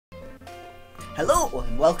Hello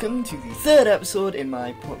and welcome to the third episode in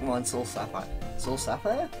my Pokemon SoulSilver.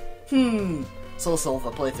 SoulSilver?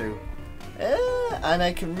 SoulSilver playthrough. And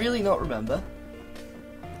I can really not remember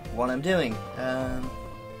what I'm doing.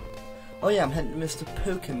 Oh yeah, I'm heading to Mr.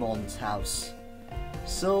 Pokemon's house.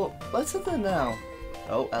 So, let's head there now.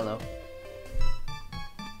 Oh, hello.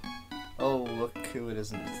 Oh, look who it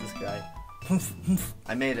isn't. It's this guy.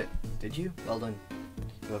 I made it. Did you? Well done,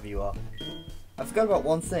 whoever you are. I forgot about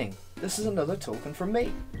one thing. This is another token from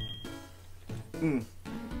me.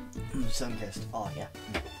 Sunkissed. Oh, yeah.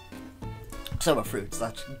 Summer fruits.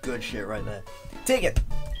 That's good shit right there. Take it!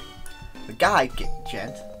 The guy,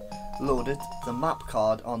 gent, loaded the map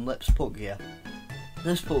card on Lip's Pokegear.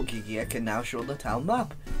 This Pokegear can now show the town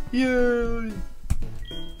map. Yay!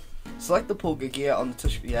 Select the Pokegear on the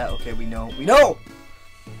touch. Yeah, okay, we know. We know!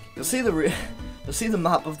 You'll see the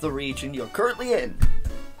map of the region you're currently in.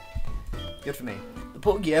 Good for me. The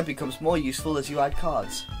Pokegear becomes more useful as you add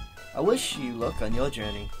cards. I wish you luck on your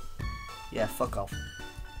journey. Yeah, fuck off.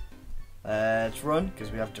 Let's run, because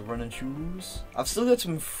we have to run and choose. I've still got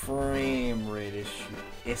some frame rate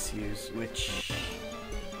issues, which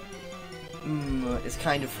is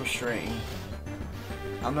kind of frustrating.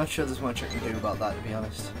 I'm not sure there's much I can do about that, to be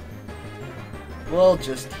honest. We'll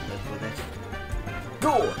just live with it.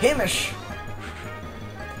 Go, Hamish!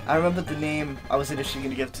 I remembered the name I was initially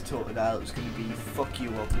going to give to Totodile. It was going to be Fuck You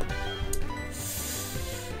Up.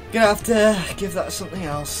 Gonna have to give that something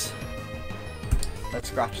else. Let's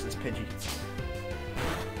scratch this Pidgey.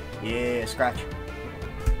 Yeah, scratch.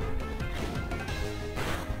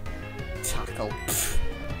 Tackle. Pfft.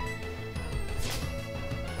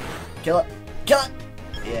 Kill it. Kill it!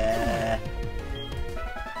 Yeah.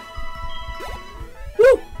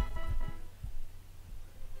 Woo!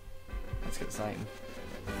 Let's get exciting.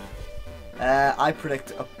 I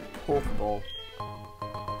predict a Pokeball.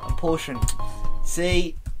 A potion.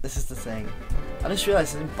 See, this is the thing. I just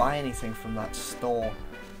realised I didn't buy anything from that store.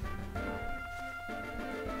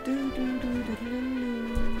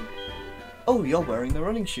 Oh, you're wearing the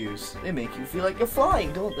running shoes. They make you feel like you're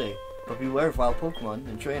flying, don't they? But beware of wild Pokemon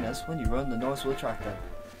and trainers. When you run, the noise will attract them.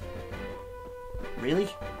 Really?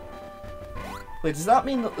 Wait, does that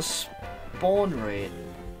mean that the spawn rate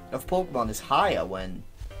of Pokemon is higher when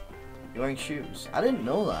you're wearing shoes? I didn't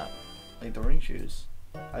know that. Like the running shoes.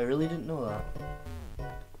 I really didn't know that.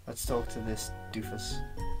 Let's talk to this doofus.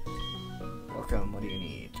 Welcome, what do you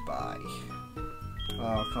need? Bye. Oh,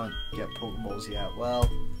 I can't get Pokeballs yet. Well,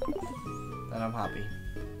 then I'm happy.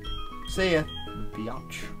 See ya,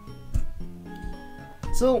 biatch.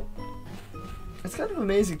 So, it's kind of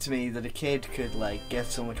amazing to me that a kid could, like, get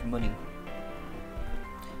so much money.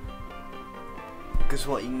 Because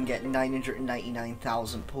what, you can get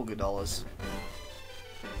 999,000 Pokedollars.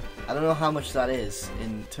 I don't know how much that is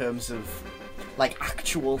in terms of like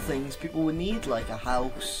actual things people would need, like a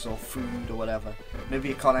house or food or whatever. Maybe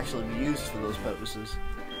it can't actually be used for those purposes.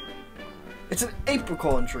 It's an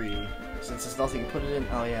apricorn tree. Since there's nothing to put it in.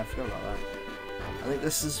 Oh yeah, I forgot about that. I think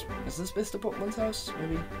this is this Mr. Pokemon's house?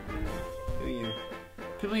 Maybe? Who are you?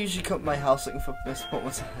 People usually come to my house looking for Mr.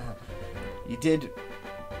 Pokemon's house. You did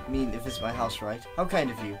mean to visit my house, right? How kind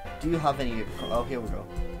of you. Do you have any? Oh, here we go.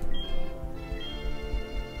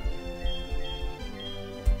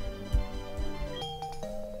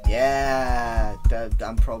 Yeah,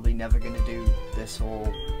 I'm probably never gonna do this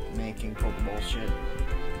whole making Pokeball shit.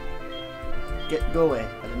 Go away.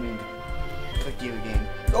 I didn't mean to click you again.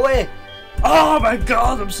 Go away! Oh my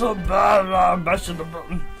god, I'm so bad. I'm mashing the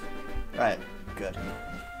button. Right, good.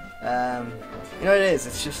 You know what it is?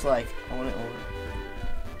 It's just like, I want it over.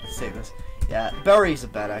 Let's take this. Yeah, berries are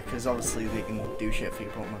better, because obviously they can do shit for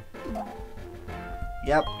your Pokemon.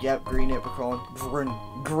 Yep, green apricorn.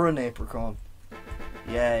 Green apricorn.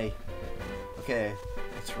 Yay. Okay,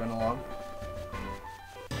 let's run along.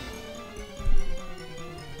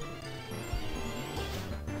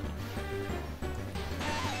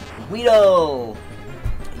 Weedle!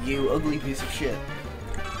 You ugly piece of shit.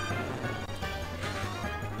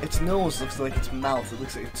 Its nose looks like its mouth. It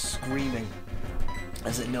looks like it's screaming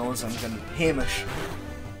as it knows I'm gonna Hamish.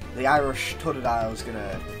 The Irish Totodile is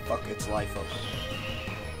gonna fuck its life up.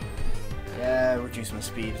 Yeah, reduce my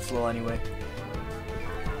speed. It's low anyway.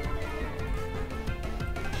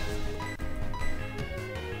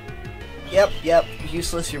 Yep,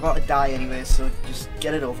 useless, you're about to die anyway, so just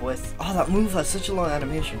get it over with. Oh, that move has such a long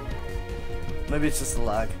animation. Maybe it's just the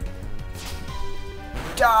lag.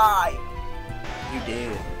 Die! You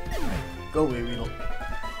did. Go away, Weedle.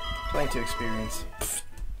 22 experience. Pfft.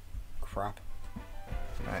 Crap.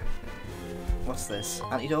 Alright. What's this?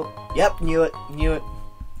 Antidote? Yep, knew it.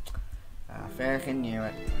 I freaking knew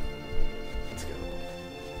it. Let's go.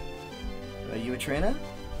 Are you a trainer?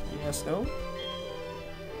 Yes, no?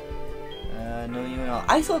 No, you're not.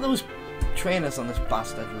 I thought there was trainers on this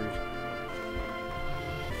bastard route.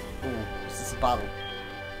 Oh, is this a battle?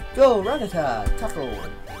 Go, Rattata! Tackle!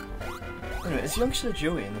 Anyway, is youngster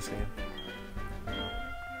Joey in this game?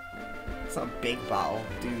 It's not a big battle.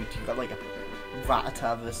 Dude, you got like a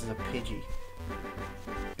Rattata versus a Pidgey.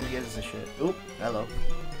 Who gives a shit? Oh, hello.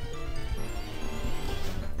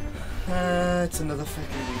 It's another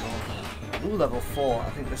freaking level. Ooh, level 4. I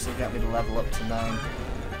think this will get me to level up to 9.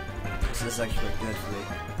 So this is actually good for me.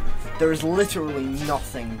 There is literally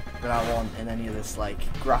nothing that I want in any of this like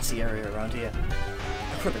grassy area around here.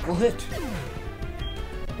 A critical hit.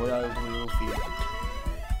 Wild Wheel Field.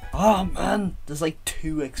 Oh man, there's like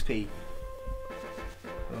 2 XP.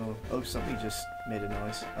 Oh, something just made a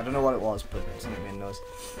noise. I don't know what it was, but something made a noise.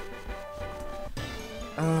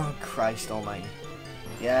 Oh Christ almighty.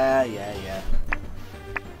 Yeah.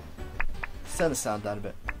 Let's turn the sound down a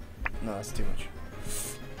bit. No, that's too much.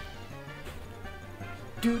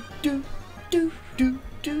 Right,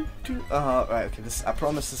 okay, I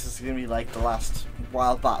promise this is gonna be like the last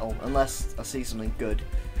wild battle, unless I see something good.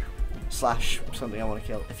 / something I wanna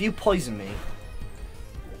kill. If you poison me,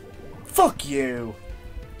 fuck you!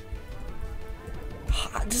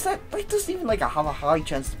 Does that, like, doesn't even like have a high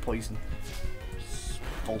chance to poison?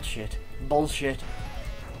 Bullshit.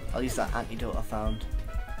 I'll use that antidote I found.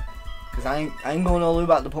 Cause I ain't going all the way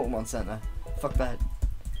back to the Pokemon Center. Fuck that.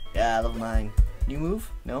 Yeah, level 9. New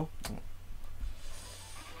move? No?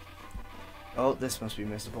 Oh, this must be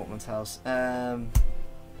Mr. Portman's house.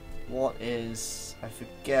 What is... I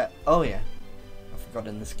forget... Oh yeah. I forgot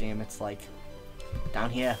in this game it's like... down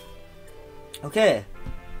here. Okay.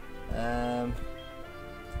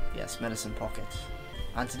 Yes, medicine pocket.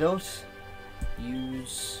 Antidote.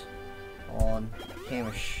 Use on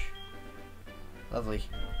Hamish. Lovely.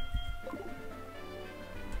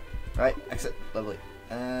 Right, exit. Lovely.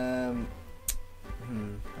 I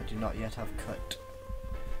do not yet have cut.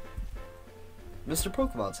 Mr.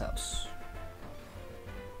 Pokemon's house.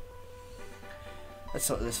 Let's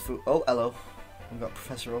sort this food. Oh, hello. We've got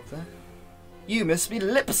Professor Oak there. You miss me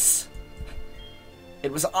lips!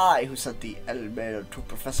 It was I who sent the Elmail to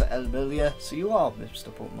Professor Elmelia, so you are Mr.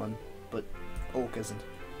 Pokemon, but Oak isn't.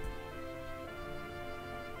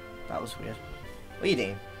 That was weird. What are you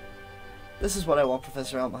doing? This is what I want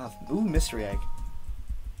Professor Elm to have. Ooh, mystery egg.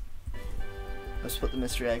 Let's put the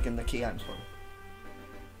mystery egg in the key items bottle.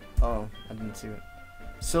 Oh, I didn't see it.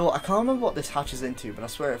 So, I can't remember what this hatches into, but I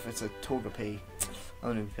swear if it's a Togepi, I'm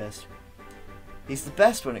gonna be pissed. He's the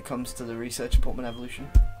best when it comes to the research of Pokemon evolution.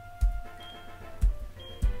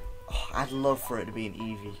 Oh, I'd love for it to be an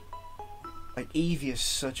Eevee. Like, Eevee is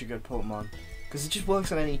such a good Pokemon. Because it just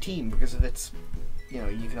works on any team, because of its, you know,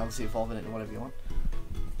 you can obviously evolve it into whatever you want.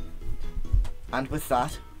 And with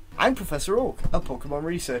that, I'm Professor Oak, a Pokemon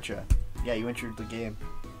researcher. Yeah, you entered the game.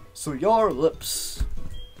 So your lips.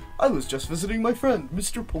 I was just visiting my friend,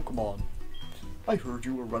 Mr. Pokemon. I heard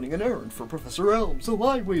you were running an errand for Professor Elm, so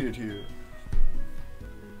I waited here.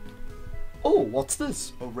 Oh, what's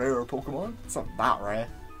this? A rare Pokemon? It's not that rare.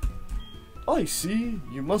 I see.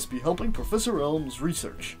 You must be helping Professor Elm's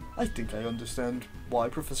research. I think I understand why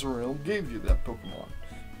Professor Elm gave you that Pokemon.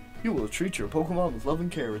 You will treat your Pokemon with love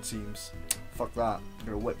and care, it seems. Fuck that. I'm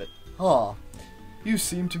gonna whip it. Ah. You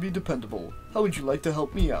seem to be dependable. How would you like to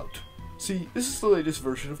help me out? See, this is the latest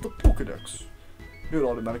version of the Pokédex. It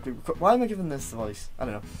automatically why am I giving this the voice? I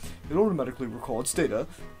don't know. It automatically records data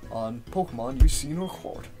on Pokemon you've seen or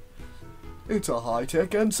caught. It's a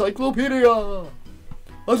high-tech encyclopedia!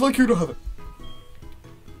 I'd like you to have it.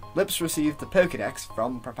 Lips received the Pokédex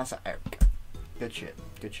from Professor Oak. Good shit.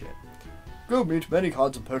 Go meet many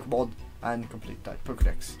kinds of Pokemon and complete that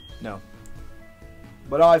Pokédex. No.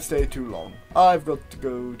 But I've stayed too long. I've got to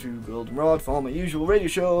go to Goldenrod for my usual radio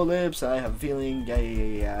show, Lips. I have a feeling,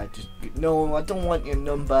 yeah. Just, no, I don't want your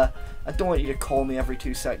number. I don't want you to call me every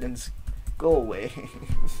 2 seconds. Go away.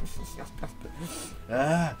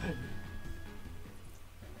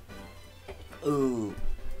 Ooh.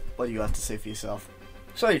 What do you have to say for yourself?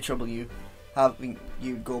 Sorry to trouble you, having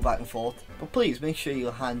you go back and forth. But please, make sure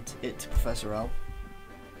you hand it to Professor L.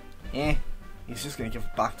 He's just going to give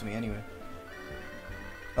it back to me anyway.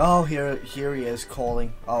 Oh, here he is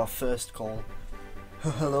calling. Our first call.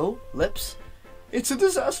 Hello, Lips? It's a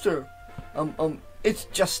disaster. It's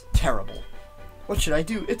just terrible. What should I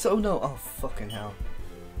do? Oh no. Oh, fucking hell.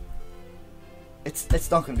 It's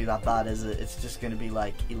not gonna be that bad, is it? It's just gonna be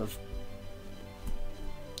like he'll have,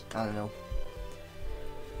 I don't know,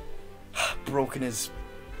 broken his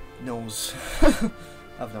nose. I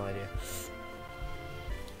have no idea.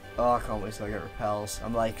 Oh, I can't wait till I get repels.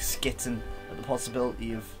 I'm like skitting at the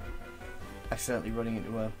possibility of accidentally running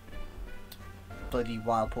into a bloody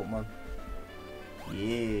wild Pokemon.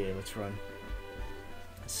 Yeah, let's run.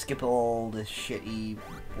 Skip all this shitty,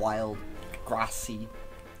 wild, grassy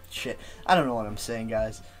shit. I don't know what I'm saying,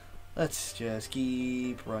 guys. Let's just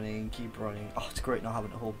keep running, keep running. Oh, it's great not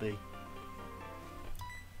having to hold B.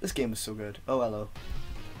 This game is so good. Oh, hello.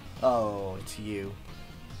 Oh, it's you.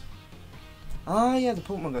 Ah, yeah, the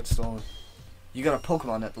Pokemon got stolen. You got a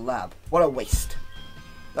Pokemon at the lab. What a waste.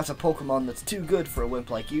 That's a Pokemon that's too good for a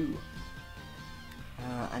wimp like you.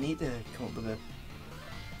 I need to come up with a...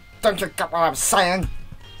 Don't you get what I'm saying?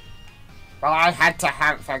 Well, I had to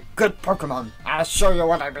have a good Pokemon. I'll show you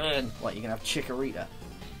what I mean. What, you gonna have Chikorita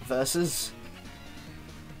versus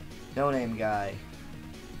No Name Guy?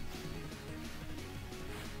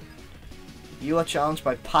 You are challenged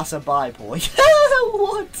by Passerby, boy.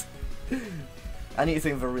 What? I need to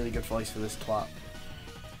think of a really good voice for this twat.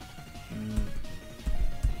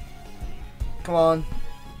 Come on.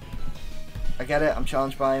 I get it, I'm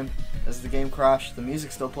challenged by him. As the game crashed, the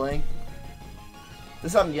music's still playing.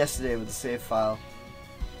 This happened yesterday with the save file.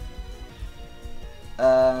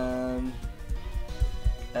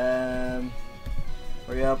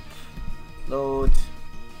 Hurry up. Load.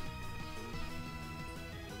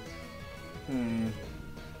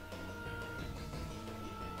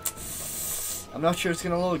 I'm not sure it's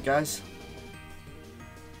gonna load, guys.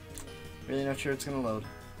 Really not sure it's gonna load.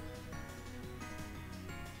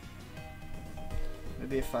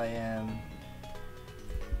 Maybe if I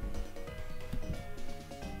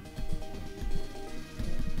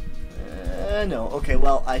no. Okay,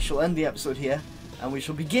 well, I shall end the episode here, and we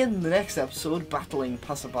shall begin the next episode battling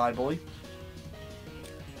Passerby Boy.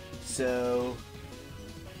 So,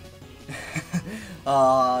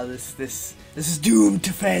 this is doomed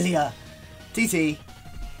to failure. TT,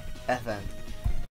 FN.